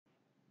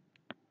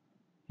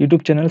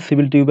YouTube channel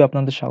civil টিউবে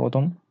আপনাদের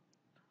স্বাগতম।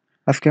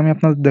 আজকে আমি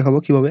আপনাদের দেখাবো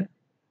কিভাবে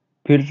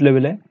ফিল্ড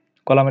লেভেলে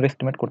কলামের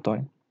এস্টিমেট করতে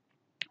হয়।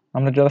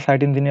 আমরা যারা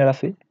সাইট ইঞ্জিনিয়ার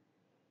আছি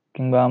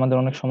কিংবা আমাদের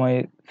অনেক সময়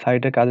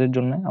সাইটের কাজের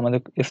জন্য আমাদের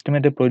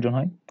এস্টিমেটের প্রয়োজন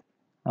হয়।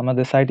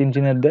 আমাদের সাইট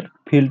ইঞ্জিনিয়ারদের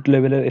ফিল্ড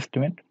লেভেলের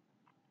এস্টিমেট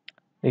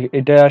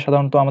এটা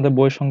সাধারণত আমাদের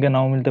বইয়ের সঙ্গে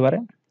নাও মিলতে পারে।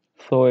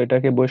 সো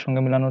এটাকে বইয়ের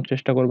সঙ্গে মেলানোর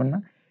চেষ্টা করবেন না।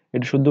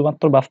 এটি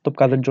শুধুমাত্র বাস্তব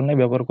কাজের জন্যই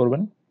ব্যবহার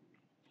করবেন।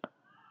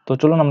 তো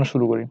চলুন আমরা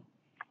শুরু করি।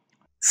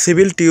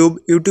 সিভিল টিউব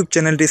ইউটিউব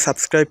চ্যানেলটি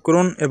সাবস্ক্রাইব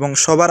করুন এবং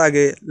সবার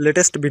আগে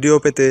লেটেস্ট ভিডিও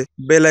পেতে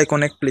বেল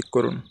আইকনে ক্লিক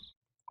করুন।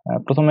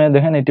 প্রথমে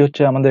দেখেন এটি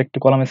হচ্ছে আমাদের একটি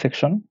কলামের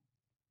সেকশন।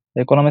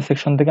 এই কলামের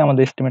সেকশন থেকে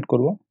আমাদের এস্টিমেট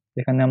করব।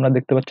 এখানে আমরা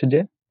দেখতে পাচ্ছি যে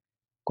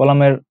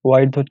কলামের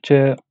ওয়াইড হচ্ছে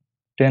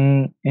 10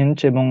 ইঞ্চ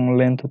এবং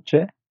লেন্থ হচ্ছে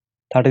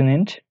 13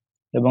 ইঞ্চ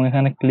এবং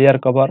এখানে ক্লিয়ার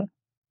কভার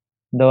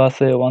দেওয়া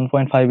আছে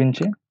 1.5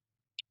 ইঞ্চি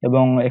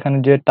এবং এখানে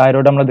যে টাই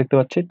রড আমরা দেখতে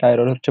পাচ্ছি টাই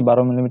রড হচ্ছে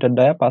 12 মিলিমিটার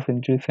ডায়া 5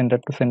 ইঞ্চি সেন্টার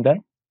টু সেন্টার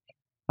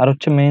আর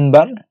হচ্ছে মেইন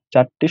বার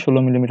 4টি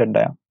 16 মিলিমিটার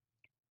ডায়া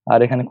আর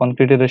এখানে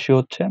কনক্রিটের রেশিও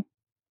হচ্ছে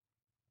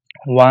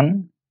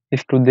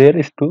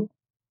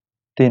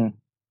 1:1:3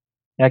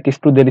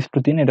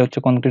 1:1:3 এটা হচ্ছে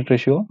কনক্রিট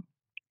রেশিও।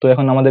 তো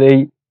এখন আমাদের এই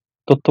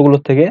তথ্যগুলো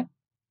থেকে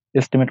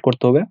এস্টিমেট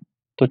করতে হবে।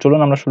 তো চলুন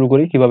আমরা শুরু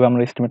করি কিভাবে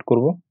আমরা এস্টিমেট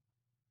করব।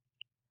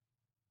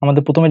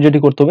 আমাদের প্রথমে যেটি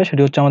করতে হবে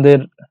সেটি হচ্ছে আমাদের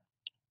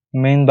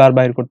মেইন বার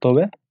বাইর করতে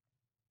হবে।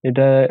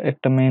 এটা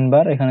একটা মেইন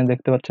বার, এখানে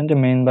দেখতে পাচ্ছেন যে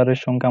মেইন বারের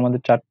সংখ্যা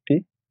আমাদের 4টি।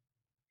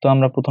 তো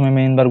আমরা প্রথমে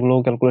মেইন বারগুলো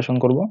ক্যালকুলেশন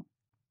করব।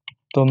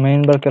 তো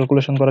মেইন বার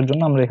ক্যালকুলেশন করার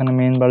জন্য আমরা এখানে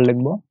মেইন বার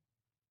লিখব।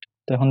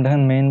 তো এখন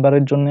দেখেন মেইন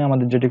বারের জন্য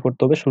আমাদের যেটি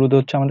করতে হবে শুরুতে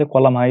হচ্ছে আমাদের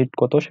কলাম হাইট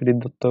কত সেটি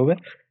ধরতে হবে।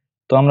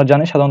 তো আমরা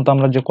জানি সাধারণত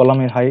আমরা যে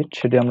কলামের হাইট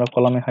সেটি আমরা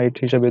কলামের হাইট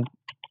হিসেবে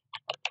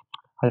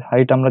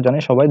হাইট আমরা জানি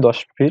সবাই 10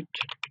 ফিট।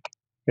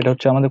 এটা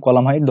হচ্ছে আমাদের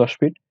কলাম হাইট 10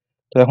 ফিট।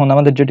 তো এখন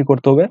আমাদের যেটি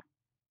করতে হবে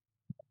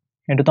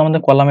এটা তো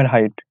আমাদের কলামের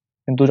হাইট,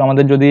 কিন্তু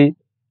আমাদের যদি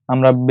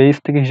আমরা বেস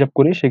থেকে হিসাব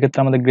করি সেক্ষেত্রে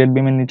আমাদের গ্রেড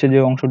বিমের নিচে যে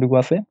অংশটুকু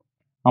আছে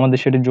আমাদের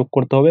সেটি যোগ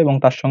করতে হবে এবং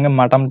তার সঙ্গে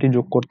মাটামটি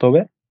যোগ করতে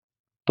হবে।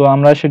 তো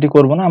আমরা সেটি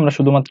করব না, আমরা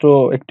শুধুমাত্র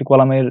একটি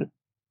কলামের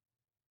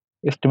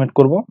এস্টিমেট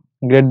করব।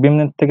 গ্রেড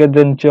বিমের থেকে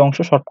যে নিচে অংশ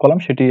শর্ট কলাম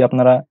সেটি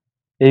আপনারা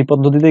এই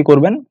পদ্ধতিতেই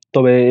করবেন,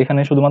 তবে এখানে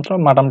শুধুমাত্র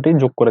মাটামটি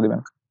যোগ করে দেবেন।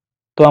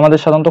 তো আমাদের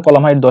সাধারণত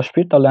কলাম হাইট 10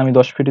 ফিট, তাহলে আমি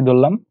 10 ফিটই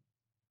ধরলাম।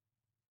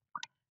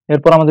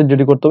 এরপর আমাদের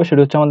যেটি করতে হবে সেটি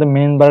হচ্ছে আমাদের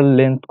মেইন বারের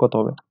লেন্থ কত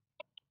হবে।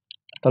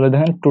 তাহলে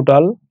দেখেন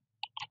টোটাল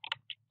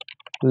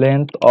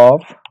লেন্থ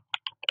অফ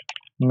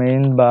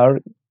মেইন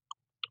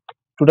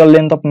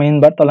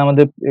বার তাহলে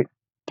আমাদের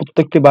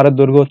প্রত্যেকটি বারের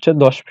দৈর্ঘ্য হচ্ছে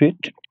 10 ফিট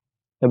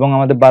এবং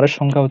আমাদের বারের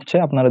সংখ্যা হচ্ছে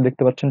আপনারা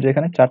দেখতে পাচ্ছেন যে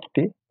এখানে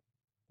 4টি,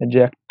 যে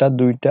 1টা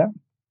 2টা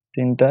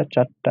 3টা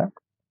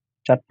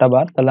 4টা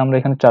বার, তাহলে আমরা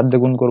এখানে 4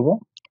 দিয়ে গুণ করব।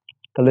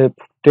 তাহলে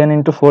 10 ×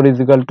 4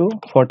 =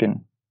 14,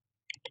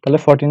 তাহলে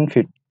 14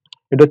 ফিট।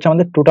 এটা হচ্ছে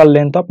আমাদের টোটাল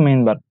লেন্থ অফ মেইন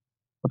বার।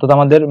 অর্থাৎ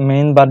আমাদের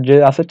মেইন বার যে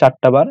আছে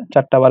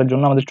 4টা বারের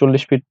জন্য আমাদের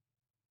 40 ফিট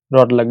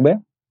রড লাগবে।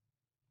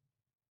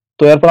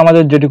 তো এরপর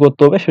আমাদের যেটি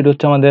করতে হবে সেটি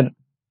হচ্ছে আমাদের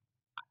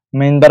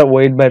মেইন বার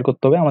ওয়েট বাইর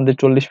করতে হবে। আমাদের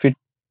 40 ফিট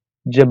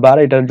যে বার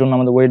এটার জন্য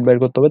আমাদের ওয়েট বাইর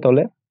করতে হবে।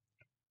 তাহলে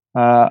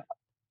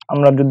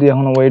আমরা যদি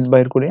এখন ওয়েট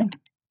বাইর করি,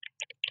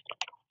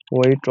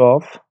 ওয়েট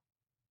অফ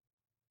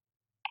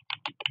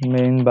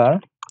মেইন বার,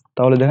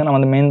 তাহলে দেখেন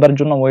আমাদের মেইন বারের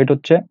জন্য ওয়েট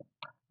হচ্ছে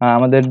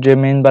আমাদের যে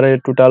মেইন বারের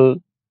টোটাল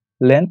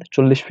লেন্থ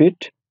 40 ফিট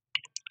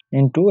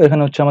ইন্টু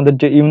এখানে হচ্ছে আমাদের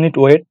যে ইউনিট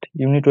ওয়েট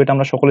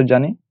আমরা সকলে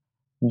জানি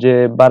যে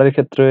বারের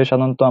ক্ষেত্রে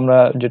সাধারণত আমরা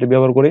যেটি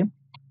ব্যবহার করি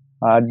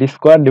ডি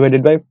স্কোয়ার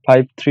ডিভাইডেড বাই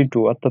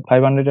 532 অর্থাৎ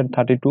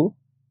 532।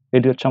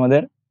 এটি হচ্ছে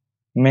আমাদের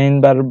মেইন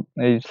বার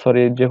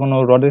যে কোনো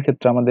রডের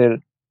ক্ষেত্রে আমাদের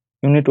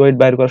ইউনিট ওয়েট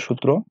বাইর করার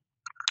সূত্র।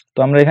 তো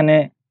আমরা এখানে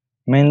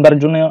মেইন বারের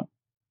জন্য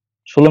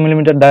 16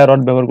 মিলিমিটার ডায়া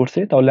রড ব্যবহার করছি,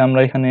 তাহলে আমরা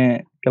এখানে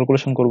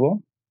ক্যালকুলেশন করব।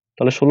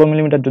 তাহলে 16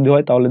 মিলিমিটার যদি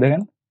হয় তাহলে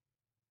দেখেন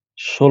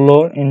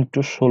 16 ×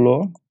 16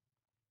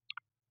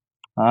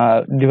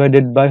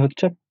 ডিভাইডেড বাই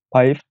হচ্ছে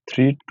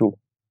 532।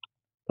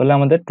 তাহলে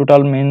আমাদের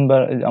টোটাল মেইন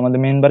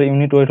বার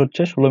ইউনিট ওয়েট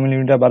হচ্ছে 16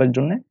 মিলিমিটার বারের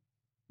জন্য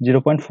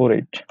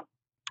 0.48।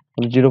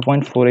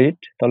 0.48,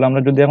 তাহলে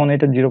আমরা যদি এখন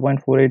এটা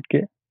 0.48 কে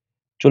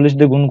 40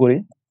 দিয়ে গুণ করি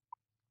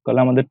তাহলে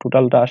আমাদের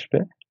টোটালটা আসবে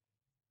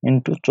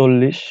ইন্টু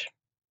 40,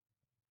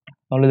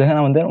 তাহলে দেখেন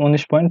আমাদের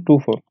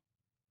 19.24,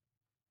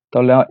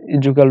 তাহলে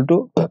ইকুয়াল টু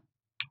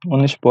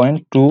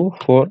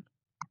 19.24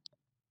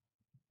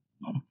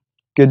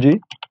 কেজি,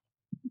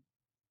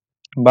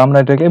 বা আমরা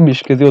এটাকে 20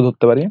 কেজিও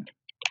ধরতে পারি,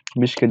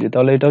 20 কেজি।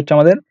 তাহলে এটা হচ্ছে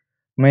আমাদের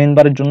মেইন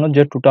বারের জন্য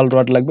যে টোটাল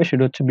রড লাগবে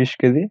সেটা হচ্ছে 20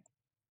 কেজি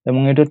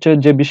এবং এটা হচ্ছে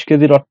যে 20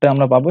 কেজি রডটা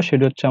আমরা পাবো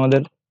সেটা হচ্ছে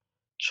আমাদের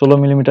 16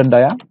 মিলিমিটার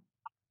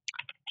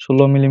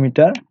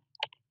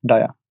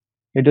ডায়া।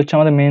 এটি হচ্ছে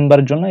আমাদের মেইন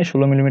বারের জন্য এই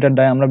 16 মিলিমিটার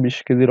ডায়া আমরা 20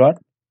 কেজি রড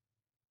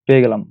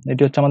পেয়ে গেলাম।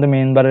 এটি হচ্ছে আমাদের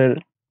মেইন বারের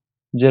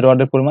যে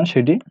রডের পরিমাণ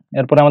সেটি।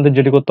 এরপরে আমাদের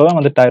যেটি করতে হবে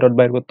আমাদের টাই রড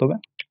বাইর করতে হবে।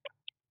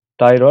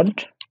 টাই রড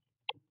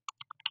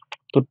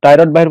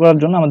বাইর করার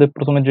জন্য আমাদের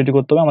প্রথমে যেটি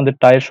করতে হবে আমাদের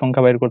টাইয়ের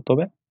সংখ্যা বাইর করতে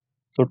হবে।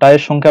 তো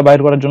টাইয়ের সংখ্যা বাইর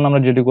করার জন্য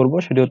আমরা যেটি করব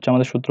সেটি হচ্ছে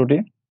আমাদের সূত্রটি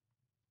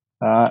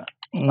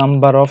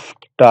নাম্বার অফ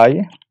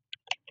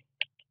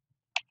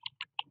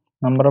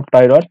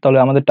টাই রড। তাহলে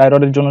আমাদের টাই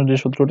রডের জন্য যে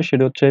সূত্রটি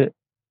সেটি হচ্ছে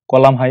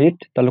কলাম হাইট।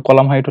 তাহলে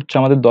কলাম হাইট হচ্ছে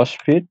আমাদের 10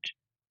 ফিট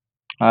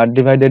আর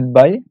ডিভাইডেড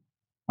বাই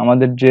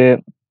আমাদের যে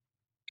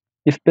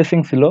স্পেসিং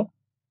ছিল,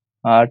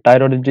 আর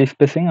টাইরয়েডের যে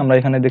স্পেসিং আমরা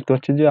এখানে দেখতে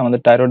পাচ্ছি যে আমাদের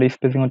টাইরয়েডের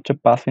স্পেসিং হচ্ছে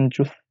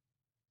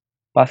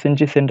 5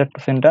 ইঞ্চি সেন্টার টু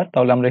সেন্টার।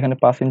 তাহলে আমরা এখানে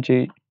 5 ইঞ্চি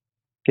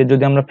কে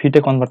যদি আমরা ফিটে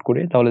কনভার্ট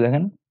করি তাহলে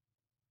দেখেন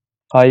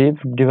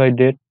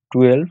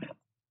 5/12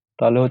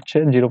 তাহলে হচ্ছে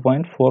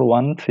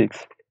 0.416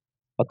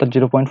 অর্থাৎ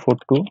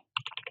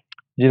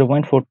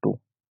 0.42।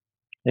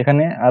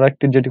 এখানে আর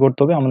একটি যেটি করতে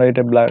হবে, আমরা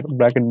এটা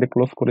ব্র্যাকেট দিয়ে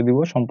ক্লোজ করে দিব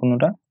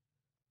সম্পূর্ণটা।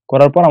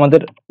 করার পর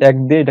আমাদের 1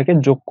 দিয়ে এটাকে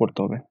যোগ করতে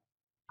হবে,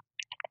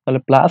 তাহলে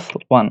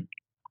 +1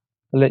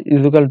 তাহলে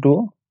ইকুয়াল টু,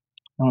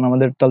 এখন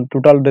আমাদের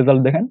টোটাল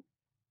রেজাল্ট দেখেন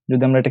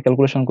যদি আমরা এটা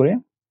ক্যালকুলেশন করি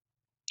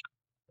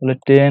তাহলে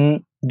 10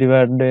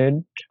 ডিভাইডেড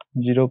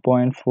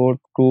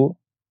 0.42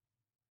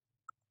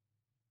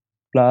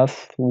 প্লাস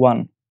 1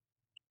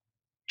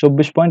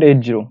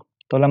 24.80।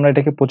 তাহলে আমরা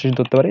এটাকে 25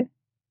 ধরতে পারি,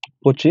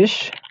 25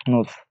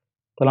 নোজ।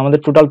 তাহলে আমাদের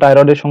টোটাল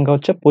টাইরয়েডের সংখ্যা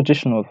হচ্ছে 25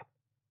 নোজ।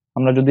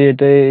 আমরা যদি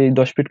এটা এই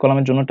 10 ফিট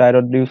কলামের জন্য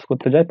টাইরয়েড ইউজ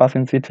করতে যাই 5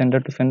 ইঞ্চি সেন্টার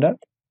টু সেন্টার,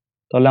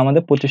 তাহলে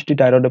আমাদের 25টি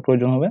টাইরয়েডের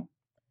প্রয়োজন হবে।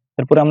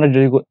 এরপরে আমরা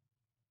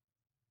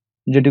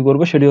যেটি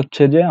করব সেটি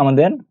হচ্ছে যে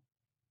আমাদের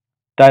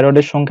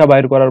টাইরয়েডের সংখ্যা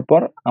বাইর করার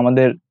পর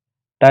আমাদের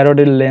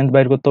টাইরয়েডের লেন্থ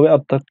বাইর করতে হবে,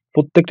 অর্থাৎ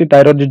প্রত্যেকটি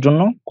টাইরয়েডের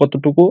জন্য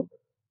কতটুকু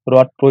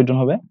রড প্রয়োজন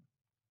হবে।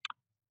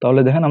 তাহলে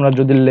দেখেন আমরা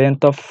যদি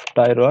লেন্থ অফ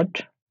টাইরয়েড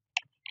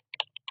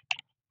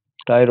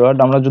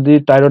আমরা যদি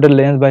টাইরয়েডের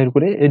লেন্থ বাইর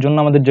করি, এই জন্য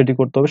আমাদের যেটি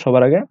করতে হবে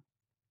সবার আগে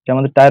যে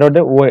আমাদের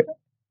টাইরয়েডের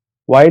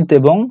ওয়াইড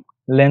এবং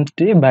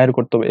লেন্থটি বাইর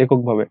করতে হবে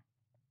এককভাবে।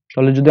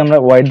 তাহলে যদি আমরা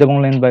ওয়াইড এবং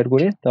লেন্থ বাইর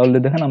করি তাহলে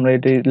দেখেন আমরা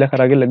এটি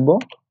লেখার আগে লিখব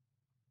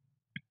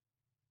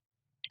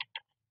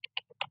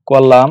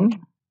কলাম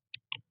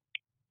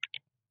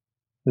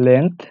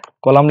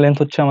লেন্থ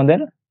হচ্ছে আমাদের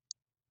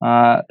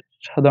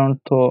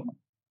সাধারণত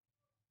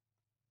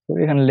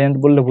এখানে লেন্থ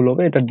বললে ভুল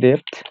হবে, এটা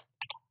ডেপথ,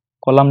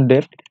 কলাম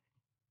ডেপথ।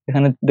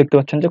 এখানে দেখতে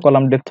পাচ্ছেন যে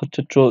কলাম ডেপথ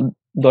হচ্ছে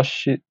 10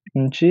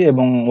 ইঞ্চি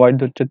এবং ওয়াইড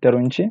হচ্ছে 13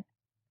 ইঞ্চি।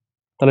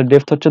 তাহলে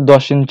ডেপথ হচ্ছে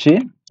 10 ইঞ্চি।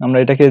 আমরা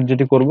এটাকে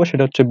যেটি করব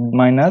সেটা হচ্ছে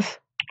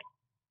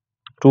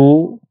 -2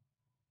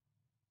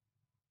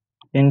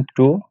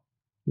 ইন্টু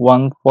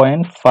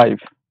 1.5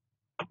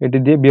 এটি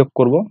দিয়ে বিয়োগ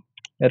করব।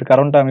 এর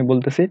কারণটা আমি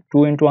বলতেছি, 2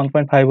 ইন্টু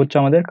 1.5 হচ্ছে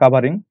আমাদের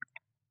কাভারিং।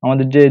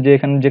 আমাদের যে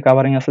এখানে যে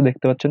কাভারিং আছে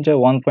দেখতে পাচ্ছেন যে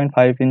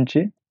 1.5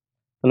 ইঞ্চি।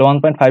 তাহলে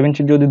 1.5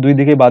 ইঞ্চি যদি দুই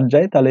দিকে বাদ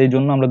যায় তাহলে এই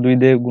জন্য আমরা 2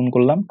 দিয়ে গুণ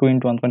করলাম 2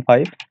 ইন্টু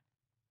 1.5।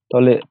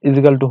 তাহলে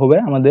ইজিক্যাল টু হবে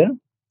আমাদের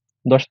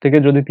 10 থেকে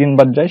যদি 3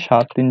 বাদ যায়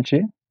 7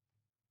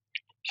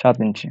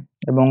 ইঞ্চি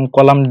এবং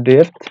কলাম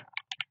ডেপথ।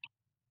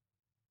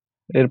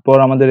 এরপর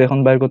আমাদের এখন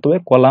বাইর করতে হবে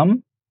কলাম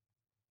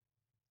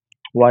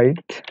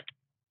ওয়াইড।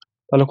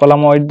 তাহলে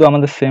কলাম ওয়াইড তো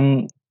আমাদের সেম,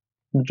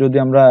 যদি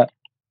আমরা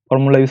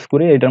ফর্মুলা ইউজ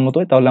করি এটার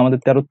মতোই, তাহলে আমাদের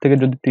 13 থেকে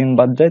যদি 3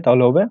 বাদ যায়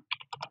তাহলে হবে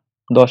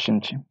 10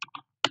 ইঞ্চি।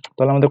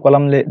 তাহলে আমাদের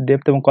কলাম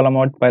ডেপথ এবং কলাম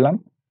ওয়াইড পাইলাম।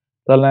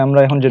 তাহলে আমরা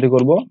এখন যেটি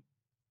করব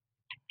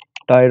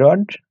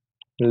টাইরয়েড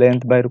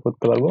লেন্থ বাইর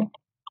করতে পারবো।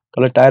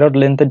 তাহলে টাইরয়েড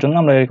লেন্থের জন্য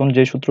আমরা এখন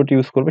যে সূত্রটি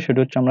ইউজ করব সেটা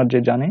হচ্ছে আমরা যে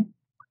জানি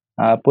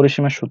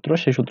পরিসীমার সূত্র,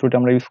 সেই সূত্রটি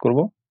আমরা ইউজ করব।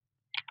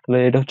 তাহলে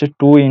এটা হচ্ছে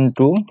 2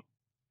 ইন্টু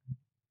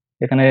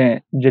এখানে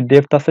যে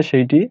ডেপথ আছে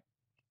সেইটি,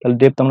 তাহলে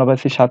ডেপথ আমরা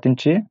পাইছি 7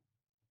 ইঞ্চি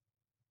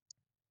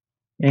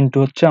ইন্টু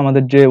হচ্ছে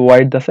আমাদের যে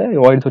ওয়াইড আছে,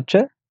 ওয়াইড হচ্ছে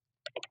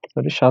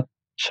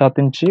 7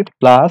 ইঞ্চি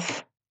প্লাস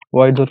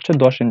ওয়াইড হচ্ছে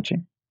 10 ইঞ্চি।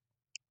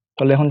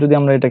 তাহলে এখন যদি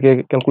আমরা এটাকে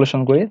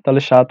ক্যালকুলেশন করি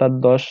তাহলে 7 আর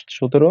 10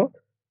 17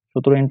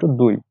 ইন্টু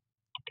 2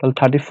 তাহলে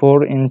 34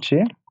 ইঞ্চি।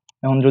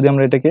 এখন যদি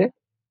আমরা এটাকে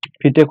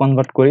ফিটে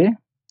কনভার্ট করি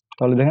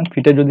তাহলে দেখেন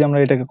ফিটে যদি আমরা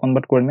এটাকে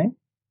কনভার্ট করে নিই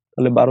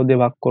তাহলে 12 দিয়ে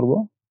ভাগ করব,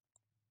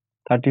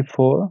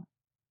 34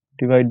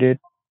 ডিভাইডেড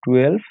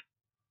 12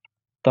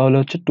 তাহলে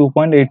হচ্ছে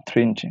 2.83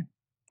 ইঞ্চি।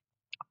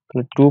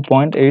 তাহলে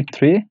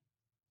 2.83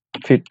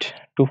 ফিট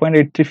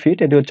 2.83 ফিট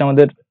এটি হচ্ছে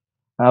আমাদের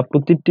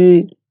প্রতিটি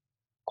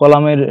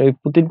কলামের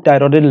প্রতিটি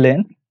টাইরয়েডের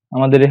লেন্থ।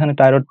 আমাদের এখানে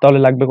টাইরয়েড তাহলে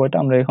লাগবে কয়টা,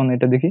 আমরা এখন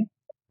এটা দেখি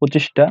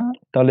 25টা।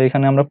 তাহলে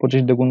এখানে আমরা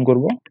 25 দিয়ে গুণ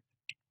করব।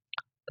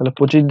 তাহলে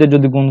 25 দিয়ে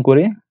যদি গুণ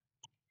করি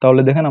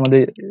তাহলে দেখেন আমাদের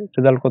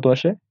রেজাল্ট কত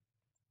আসে,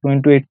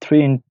 2.83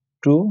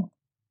 ইন্টু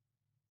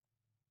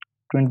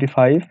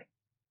 25,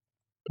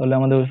 তাহলে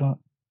আমাদের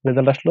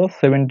রেজাল্ট আসলো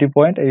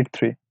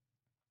 70.83।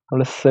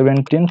 তাহলে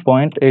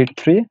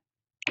 17.83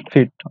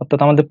 ফিট, অর্থাৎ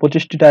আমাদের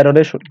 25টি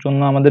টাইরয়েডের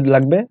জন্য আমাদের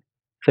লাগবে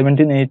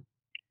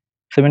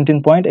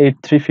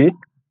 17.83 ফিট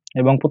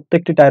এবং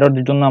প্রত্যেকটি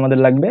টাইরয়েডের জন্য আমাদের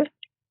লাগবে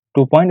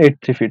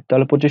 2.83 ফিট।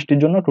 তাহলে 25টির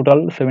জন্য টোটাল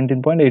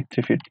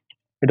 17.83 ফিট।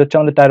 এটা হচ্ছে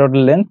আমাদের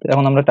টাইরয়েডের লেন্থ।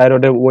 এখন আমরা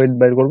টাইরয়েডের ওয়েট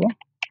বের করব।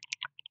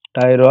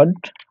 টাইরয়েড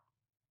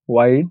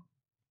ওয়াইড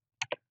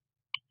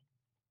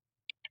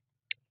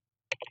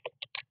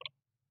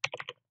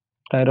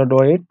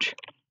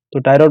তো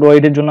টাইরয়েড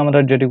ওয়েটের জন্য আমরা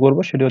যেটি করব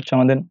সেটি হচ্ছে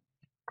আমাদের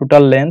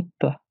টোটাল লেন্থ,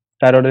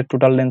 টাইরয়েডের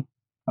টোটাল লেন্থ।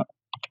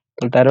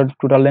 তো টাইরয়েড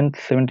টোটাল লেন্থ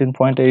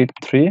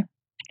 17.83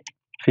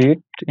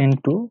 ফিট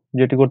ইন্টু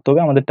যেটি করতে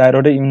হবে আমাদের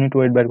টাইরয়েডের ইউনিট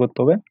ওয়েট বের করতে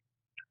হবে।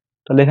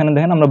 তাহলে এখানে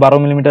দেখেন আমরা 12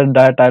 মিলিমিটার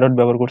টাইরয়েড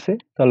ব্যবহার করছি।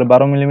 তাহলে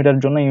 12 মিলিমিটার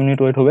জন্য ইউনিট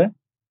ওয়েট হবে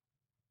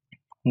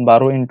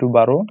 12 ইন্টু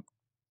 12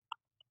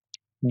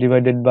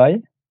 ডিভাইডেড বাই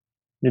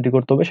যেটি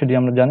করতে হবে সেটি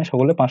আমরা জানি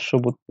সকলে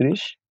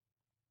 532।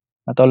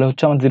 তাহলে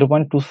হচ্ছে আমার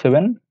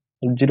 0.27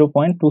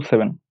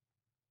 0.27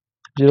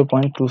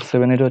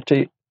 0.27 এটা হচ্ছে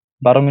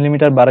 12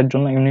 মিলিমিটার বারের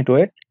জন্য ইউনিট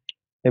ওয়েট।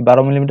 এই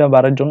 12 মিলিমিটার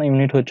বারের জন্য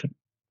ইউনিট হচ্ছে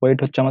ওয়েট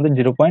হচ্ছে আমাদের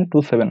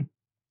 0.27।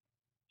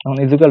 এখন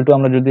ইকুয়াল টু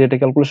আমরা যদি এটা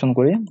ক্যালকুলেশন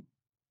করি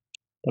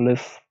তাহলে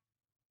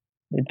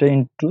এটা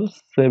ইন্টু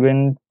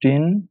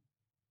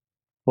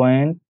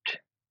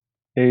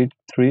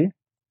 17.83,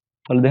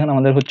 তাহলে দেখেন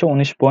আমাদের হচ্ছে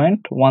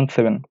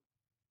 19.17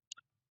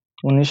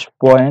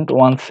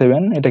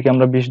 এটাকে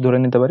আমরা 20 ধরে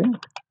নিতে পারি,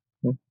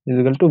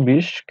 ইকুয়াল টু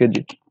 20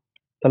 কেজি।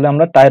 তাহলে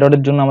আমরা টাই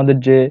রডের জন্য আমাদের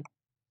যে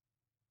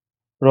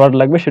রড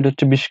লাগবে সেটা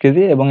হচ্ছে 20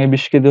 কেজি, এবং এই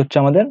 20 কেজি হচ্ছে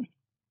আমাদের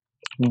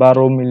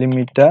 12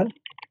 মিলিমিটার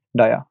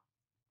ডায়া।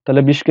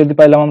 তাহলে 20 কেজি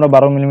পাইলাম আমরা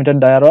 12 মিলিমিটার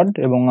ডায়া রড,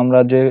 এবং আমরা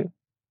যে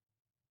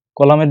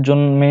কলামের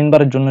জন্য মেইন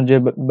বারের জন্য যে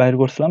বাইর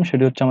করছিলাম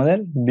সেটি হচ্ছে আমাদের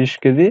 20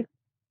 কেজি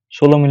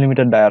 16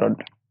 মিলিমিটার ডায়া রড।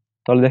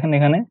 তাহলে দেখেন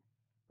এখানে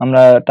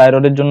আমরা টাই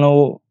রডের জন্য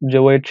যে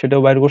ওয়েট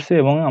সেটাও বাইর করছি,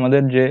 এবং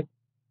আমাদের যে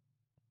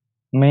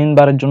মেইন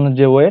বারের জন্য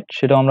যে ওয়েট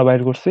সেটাও আমরা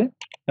বাইর করছি।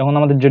 এখন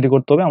আমাদের যেটি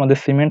করতে হবে, আমাদের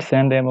সিমেন্ট,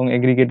 স্যান্ড এবং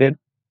এগ্রিগেটের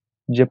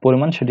যে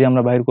পরিমাণ সেটি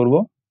আমরা বাইর করব।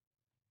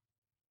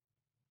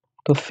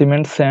 তো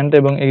সিমেন্ট, স্যান্ড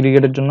এবং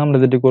এগ্রিগেটের জন্য আমরা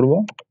যেটি করব,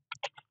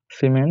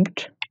 সিমেন্ট,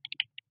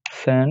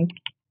 স্যান্ড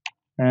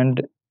অ্যান্ড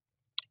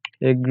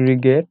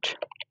এগ্রিগেট,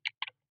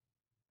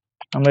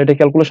 আমরা এটা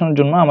ক্যালকুলেশনের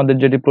জন্য আমাদের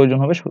যেটি প্রয়োজন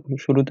হবে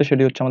শুরুতে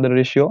সেটি হচ্ছে আমাদের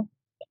রেশিও।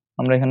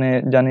 আমরা এখানে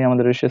জানি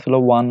আমাদের রেশিও ছিল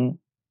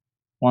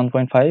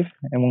 1.5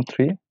 এবং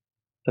 3।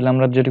 তাহলে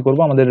আমরা যেটি করব,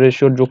 আমাদের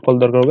রেশিওর যোগফল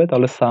দরকার হবে।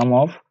 তাহলে সাম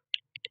অফ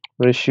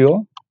রেশিও,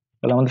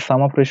 তাহলে আমাদের সাম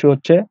অফ রেশিও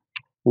হচ্ছে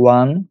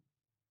 1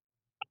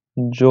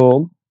 যোগ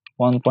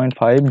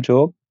 1.5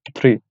 যোগ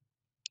 3।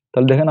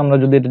 তাহলে দেখেন আমরা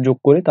যদি এটা যোগ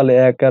করি তাহলে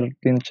 1 আর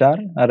 3 4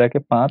 আর 1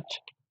 এ 5,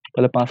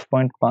 তাহলে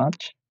 5.5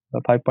 বা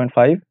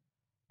 5.5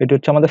 এটি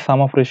হচ্ছে আমাদের সাম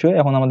অফ রেশিও।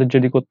 এখন আমাদের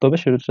যেটি করতে হবে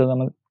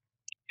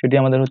সেটি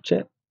আমাদের হচ্ছে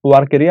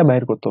ওয়ার্ক এরিয়া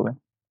বাইর করতে হবে।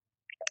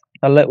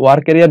 তাহলে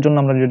ওয়ার্ক এরিয়ার জন্য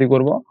আমরা যেটি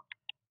করব,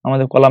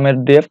 আমাদের কলামের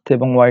ডেপথ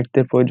এবং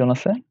ওয়াইডথের প্রয়োজন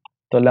আছে।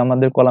 তাহলে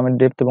আমাদের কলামের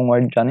ডেপথ এবং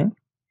ওয়াইড জানি।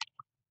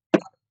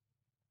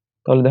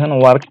 তাহলে দেখেন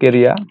ওয়ার্ক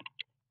এরিয়া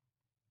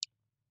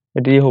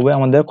এটি হবে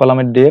আমাদের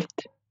কলামের ডেপথ।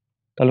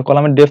 তাহলে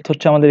কলামের ডেপথ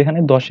হচ্ছে আমাদের এখানে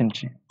 10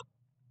 ইঞ্চি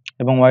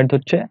এবং ওয়াইড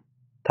হচ্ছে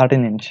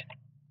 13 ইঞ্চি।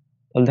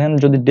 তাহলে দেখেন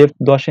যদি ডেপথ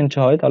 10 ইঞ্চি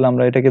হয় তাহলে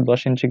আমরা এটাকে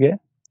 10 ইঞ্চিকে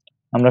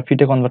আমরা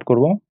ফিটে কনভার্ট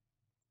করব।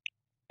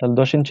 তাহলে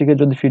 10 ইঞ্চিকে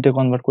যদি ফিটে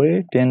কনভার্ট করি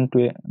 10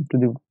 টু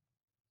দি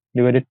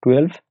ডিভাইডেড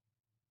 12,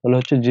 তাহলে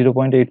হচ্ছে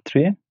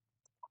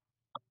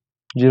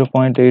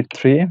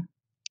 0.83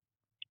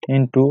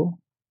 ইন্টু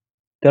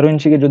 13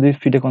 ইঞ্চিকে যদি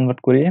ফিটে কনভার্ট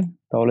করি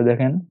তাহলে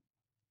দেখেন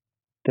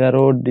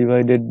 13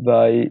 ডিভাইডেড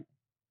বাই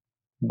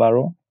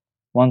 12,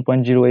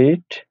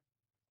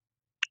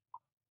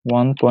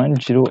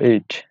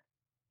 1.08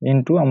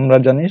 ইন্টু আমরা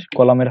জানি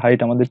কলামের হাইট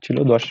আমাদের ছিল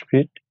 10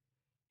 ফিট,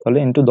 তাহলে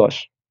ইন্টু 10।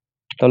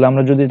 তাহলে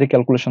আমরা যদি এটা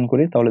ক্যালকুলেশন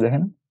করি তাহলে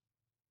দেখেন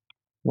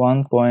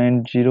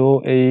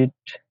 1.08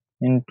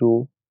 ইন্টু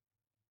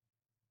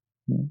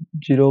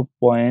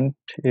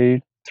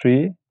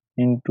 0.83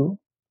 ইন্টু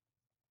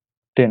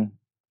 10,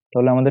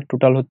 তাহলে আমাদের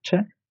টোটাল হচ্ছে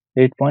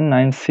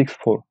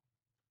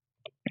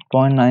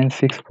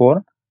 8.964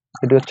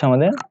 এটি হচ্ছে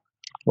আমাদের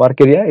ওয়ার্ক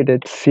এরিয়া। এটা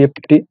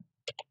সিএফটি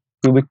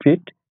কিউবিক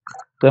ফিট।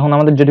 তো এখন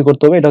আমাদের যেটি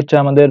করতে হবে এটা হচ্ছে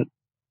আমাদের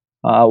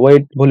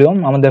ওয়েট ভলিউম।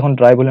 আমাদের এখন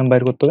ড্রাই ভলিউম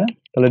বাইর করতে হবে।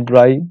 তাহলে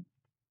dry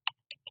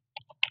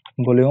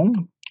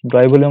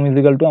volume is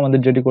equal to আমাদের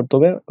যেটি করতে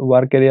হবে,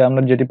 ওয়ার্ক এরিয়া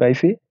আমরা যেটি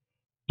পাইছি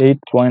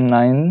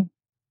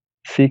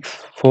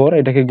 8.964,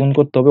 এটাকে গুণ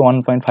করতে হবে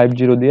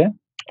 1.50 দিয়ে,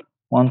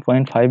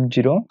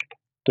 1.50।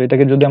 তো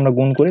এটাকে যদি আমরা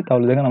গুণ করি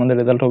তাহলে দেখেন আমাদের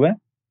রেজাল্ট হবে,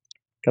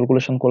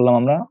 ক্যালকুলেশন করলাম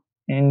আমরা,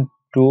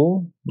 ইন্টু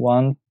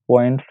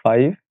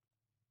 1.5,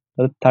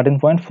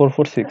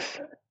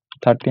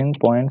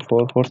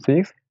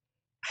 13.446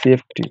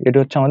 সিএফটি। এটা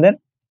হচ্ছে আমাদের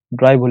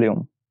ড্রাই ভলিউম।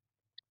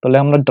 তাহলে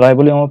আমরা ড্রাই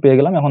ভলিউমও পেয়ে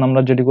গেলাম। এখন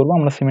আমরা যেটি করব,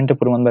 আমরা সিমেন্টের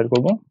পরিমাণ বের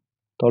করব।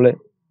 তাহলে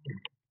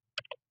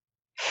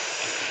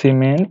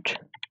সিমেন্ট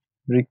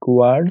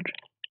রিকোয়ার্ড,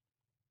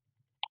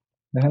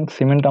 দেখেন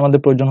সিমেন্ট আমাদের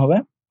প্রয়োজন হবে।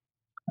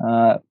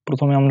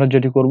 প্রথমে আমরা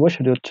যেটি করব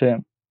সেটি হচ্ছে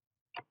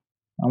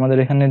আমাদের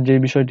এখানে যে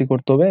বিষয়টি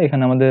করতে হবে,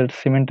 এখানে আমাদের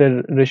সিমেন্টের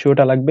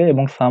রেশিওটা লাগবে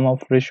এবং সাম অফ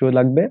রেশিও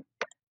লাগবে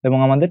এবং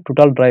আমাদের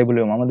টোটাল ড্রাই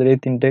ভলিউম, আমাদের এই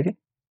তিনটে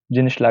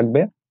জিনিস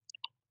লাগবে।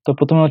 তো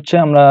প্রথমে হচ্ছে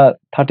আমরা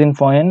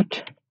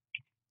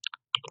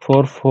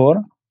 13.44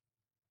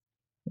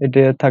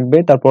 এটা থাকবে,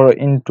 তারপর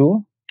ইনটু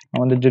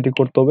আমাদের যেটি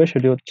করতে হবে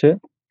সেটি হচ্ছে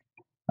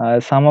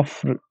সাম অফ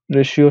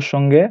রেশিওর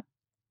সঙ্গে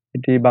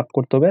এটি ভাগ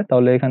করতে হবে।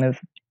 তাহলে এখানে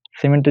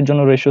সিমেন্টের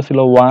জন্য রেশিও ছিল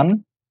 1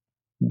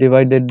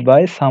 divided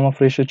by some of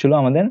ratio ছিল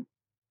আমাদের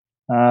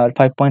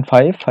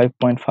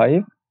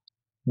 5.5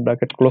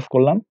 ব্র্যাকেট ক্লোজ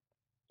করলাম।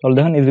 তাহলে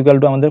দেখেন ইজ ইকুয়াল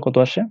টু আমাদের কত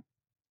আসে।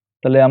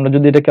 তাহলে আমরা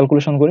যদি এটা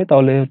ক্যালকুলেশন করি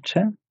তাহলে হচ্ছে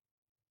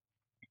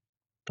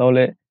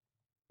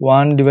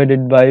 1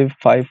 ডিভাইডেড বাই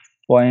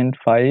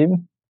 5.5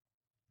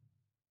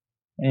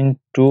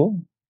 ইন্টু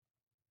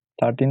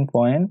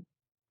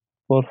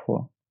 13.44,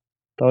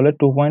 তাহলে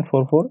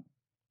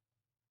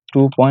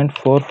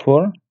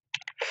 2.44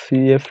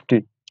 সিএফটি,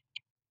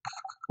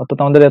 অর্থাৎ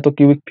আমাদের এত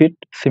কিউবিক ফিট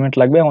সিমেন্ট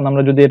লাগবে। এখন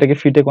আমরা যদি এটাকে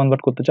ফিটে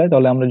কনভার্ট করতে চাই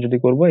তাহলে আমরা যদি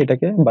করব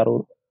এটাকে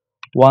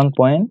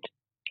 1.5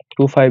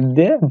 1.25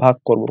 দিয়ে ভাগ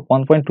করব।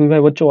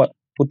 1.25 হচ্ছে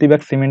প্রতি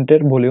ব্যাগ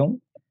সিমেন্টের ভলিউম,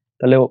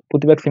 তাহলে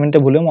প্রতি ব্যাগ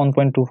সিমেন্টের ভলিউম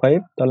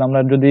 1.25। তাহলে আমরা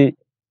যদি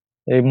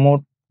এই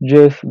মোট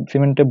যে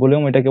সিমেন্টের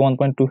ভলিউম এটাকে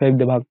 1.25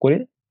 দিয়ে ভাগ করি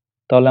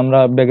তাহলে আমরা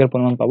ব্যাগের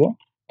পরিমাণ পাবো।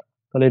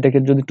 তাহলে এটাকে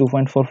যদি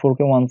 2.44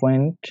 কে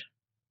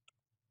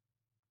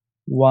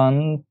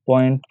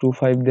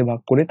 1.25 দিয়ে ভাগ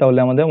করি তাহলে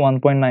আমাদের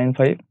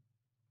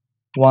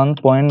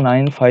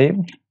 1.95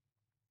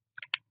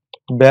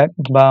 ব্যাগ,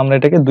 বা আমরা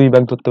এটাকে 2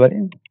 ব্যাগ ধরতে পারি,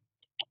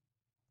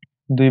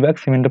 2 ব্যাগ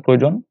সিমেন্টের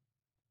প্রয়োজন।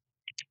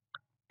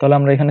 তাহলে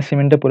আমরা এখানে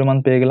সিমেন্টের পরিমাণ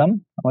পেয়ে গেলাম,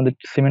 আমাদের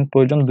সিমেন্ট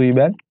প্রয়োজন 2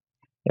 ব্যাগ।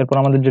 এরপর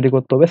আমাদের যেটি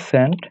করতে হবে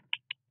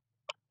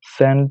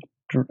স্যান্ড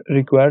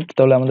রিকোয়ার্ড,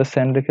 তাহলে আমাদের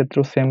স্যান্ডের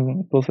ক্ষেত্রেও সেম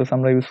প্রসেস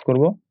আমরা ইউজ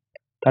করব।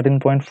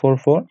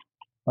 13.44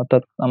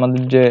 অর্থাৎ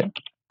আমাদের যে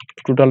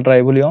টোটাল ড্রাই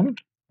ভলিউম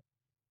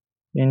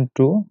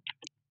ইনটু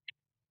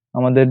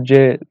আমাদের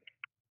যে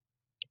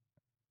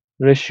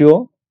রেশিও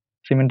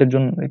সিমেন্টের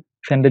জন্য,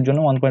 স্যান্ডের জন্য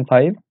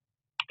 1.5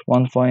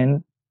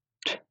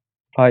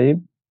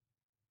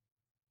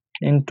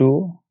 ইনটু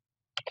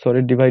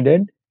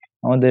ডিভাইডেড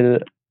আমাদের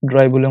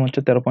ড্রাই ভলিউম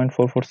হচ্ছে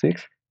 13.446,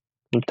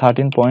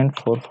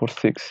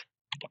 13.446।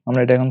 আমরা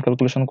এটা এখন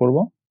ক্যালকুলেশন করব।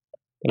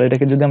 তাহলে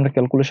এটাকে যদি আমরা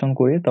ক্যালকুলেশন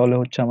করি তাহলে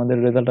হচ্ছে আমাদের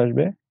রেজাল্ট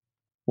আসবে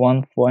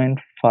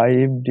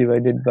 1.5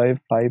 ডিভাইডেড বাই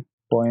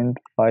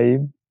 5.5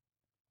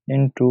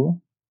 ইনটু,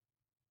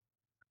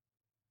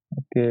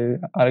 ওকে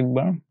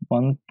আরেকবার,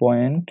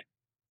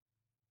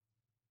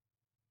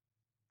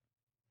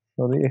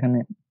 এখানে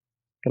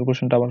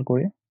ক্যালকুলেশনটা আবার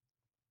করি।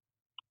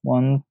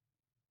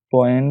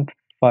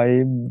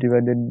 1.5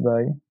 divided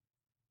by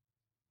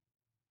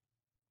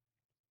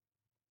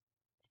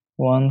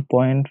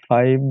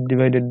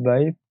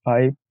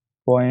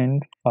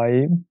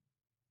 5.5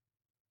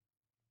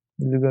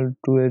 is equal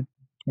to 8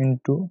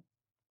 into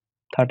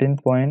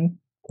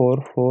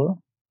 13.44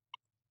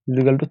 is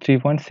equal to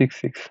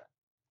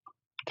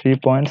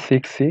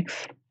 3.66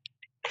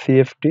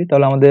 CFT।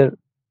 তাহলে আমাদের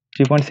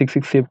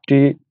 3.66 CFT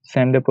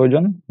স্যান্ডের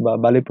প্রয়োজন বা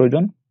বালি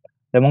প্রয়োজন,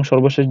 এবং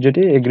সর্বশেষ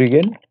যেটি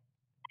এগ্রিগেট,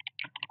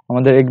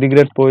 আমাদের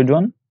এগ্রিগেট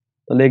প্রয়োজন।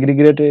 তাহলে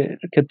এগ্রিগেটের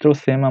ক্ষেত্রেও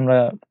সেম আমরা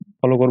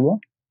ফলো করব।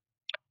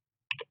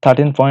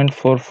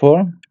 13.44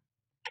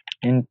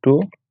 ইনটু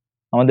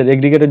আমাদের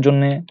এগ্রিগেটের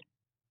জন্য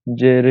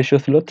যে রেশিও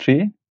ছিল 3,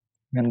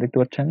 এখানে দেখতে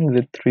পাচ্ছেন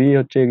যে 3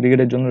 হচ্ছে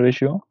এগ্রিগেটের জন্য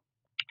রেশিও,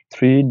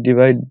 3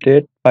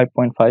 ডিভাইডেড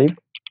 5.5।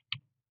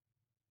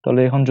 তাহলে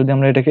এখন যদি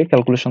আমরা এটাকে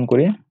ক্যালকুলেশন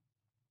করি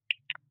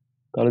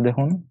তাহলে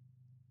দেখুন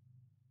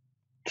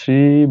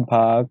 3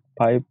 ভাগ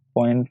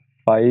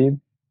 5.5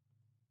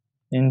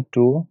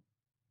 ইনটু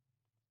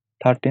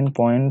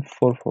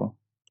 13.44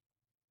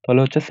 তাহলে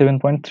হচ্ছে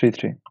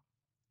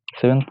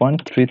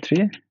 7.33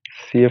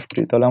 CFT।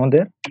 তাহলে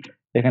আমাদের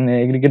এখানে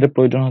এগ্রিগেটের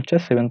প্রয়োজন হচ্ছে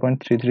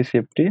 7.33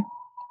 CFT,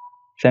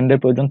 স্যান্ডের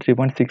প্রয়োজন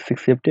 3.66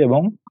 CFT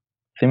এবং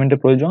সিমেন্টের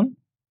প্রয়োজন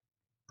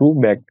 2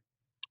 ব্যাগ।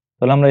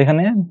 তাহলে আমরা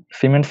এখানে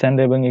সিমেন্ট, স্যান্ড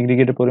এবং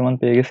এগ্রিগেটের পরিমাণ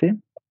পেয়ে গেছি।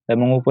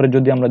 এবং উপরে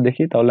যদি আমরা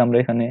দেখি তাহলে আমরা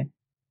এখানে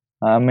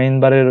মেইন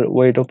বারের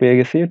ওয়েটও পেয়ে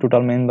গেছি,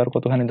 টোটাল মেইন বার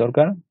কতখানি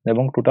দরকার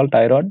এবং টোটাল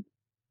টাই রড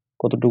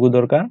কতটুকু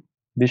দরকার,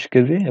 20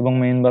 কেজি, এবং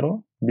মেইন বারও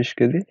 20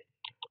 কেজি।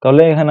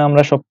 তাহলে এখানে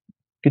আমরা সব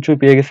কিছুই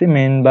পেয়ে গেছি,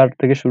 মেইন বার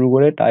থেকে শুরু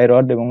করে টাই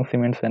রড এবং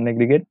সিমেন্ট, স্যান্ড,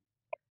 এগ্রিগেট।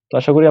 তো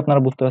আশা করি আপনারা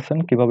বুঝতে পারছেন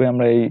কিভাবে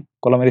আমরা এই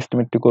কলামের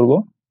এস্টিমেটটি করব।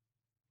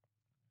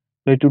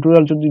 তো এই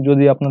টিউটোরিয়াল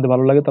যদি আপনাদের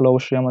ভালো লাগে তাহলে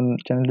অবশ্যই আমার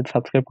চ্যানেলটি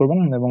সাবস্ক্রাইব করবেন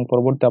এবং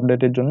পরবর্তী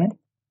আপডেটের জন্য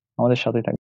আমাদের সাথে থাকবেন।